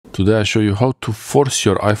Today I show you how to force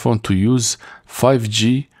your iPhone to use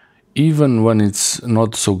 5G even when it's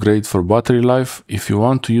not so great for battery life. If you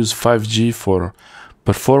want to use 5G for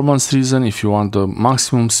performance reason, if you want the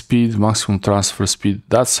maximum speed, maximum transfer speed,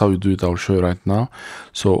 that's how you do it. I'll show you right now.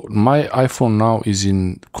 So my iPhone now is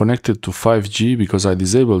connected to 5G because I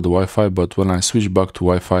disabled the Wi-Fi, but when I switch back to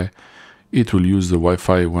Wi-Fi, it will use the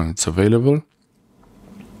Wi-Fi when it's available.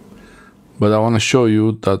 But I want to show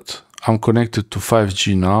you that I'm connected to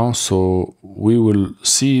 5G now, so we will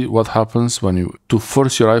see what happens when to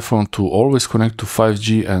force your iPhone to always connect to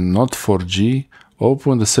 5G and not 4G.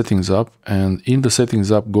 Open the settings app, and in the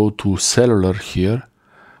settings app go to cellular here.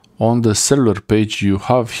 On the cellular page you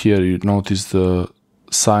have here, you notice the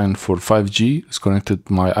sign for 5G. It's connected,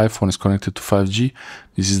 my iPhone is connected to 5G.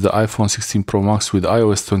 This is the iPhone 16 Pro Max with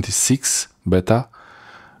iOS 26 beta,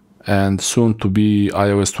 and soon to be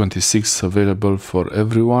iOS 26 available for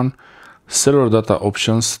everyone. Cellular data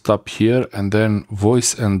options, tap here, and then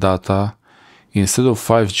voice and data. Instead of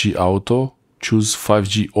 5G auto, choose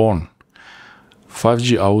 5G on.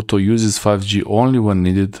 5G auto uses 5G only when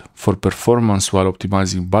needed for performance while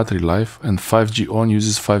optimizing battery life, and 5G on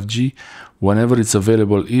uses 5G whenever it's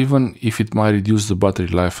available, even if it might reduce the battery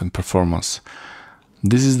life and performance.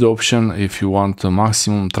 This is the option if you want the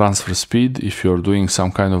maximum transfer speed, if you're doing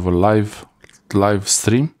some kind of a live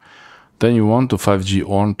stream. Then you want the 5G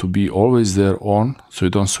on to be always there on, so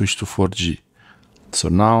you don't switch to 4G. So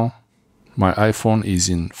now my iPhone is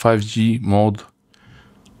in 5G mode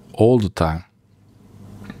all the time.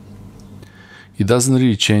 It doesn't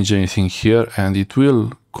really change anything here, and it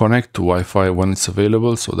will connect to Wi-Fi when it's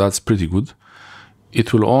available, so that's pretty good.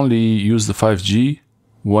 It will only use the 5G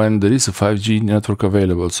when there is a 5G network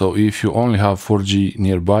available. So if you only have 4G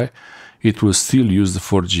nearby, it will still use the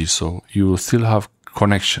 4G, so you will still have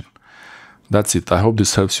connection. That's it. I hope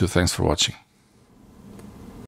this helps you. Thanks for watching.